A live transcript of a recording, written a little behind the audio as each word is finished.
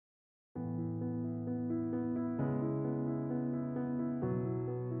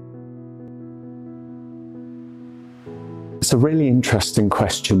It's a really interesting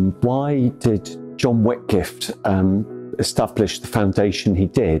question. Why did John Whitgift establish the foundation he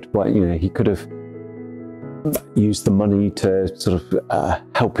did? Well, he could have used the money to sort of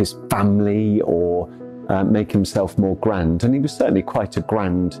help his family or make himself more grand. And he was certainly quite a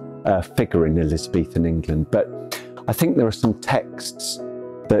grand figure in Elizabethan England. But I think there are some texts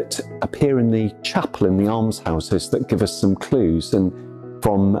that appear in the chapel in the almshouses that give us some clues, and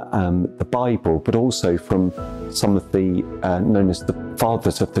from the Bible, but also from some of the known as the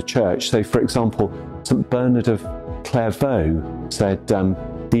fathers of the church. So, for example, St. Bernard of Clairvaux said,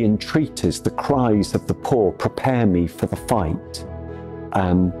 "The entreaties, the cries of the poor prepare me for the fight."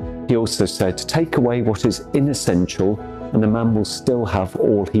 He also said, "Take away what is inessential and a man will still have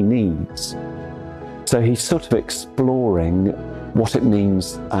all he needs." So he's sort of exploring what it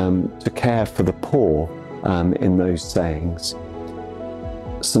means to care for the poor in those sayings.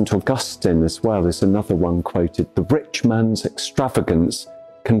 St. Augustine as well is another one quoted, "The rich man's extravagance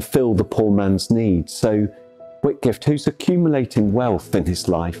can fill the poor man's needs." So Whitgift, who's accumulating wealth in his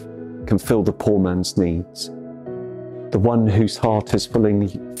life, can fill the poor man's needs. The one whose heart is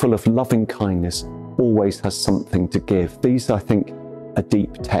full of loving kindness always has something to give. These, I think, are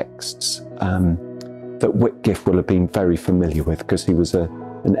deep texts that Whitgift will have been very familiar with because he was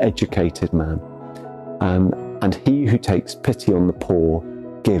an educated man. And he who takes pity on the poor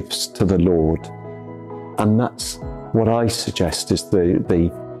gives to the Lord. And that's what I suggest is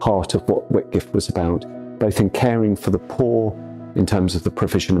the heart of what Whitgift was about, both in caring for the poor in terms of the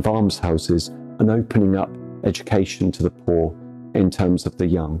provision of almshouses and opening up education to the poor in terms of the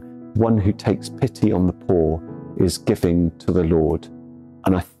young. One who takes pity on the poor is giving to the Lord.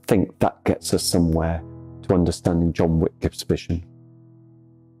 And I think that gets us somewhere to understanding John Whitgift's vision.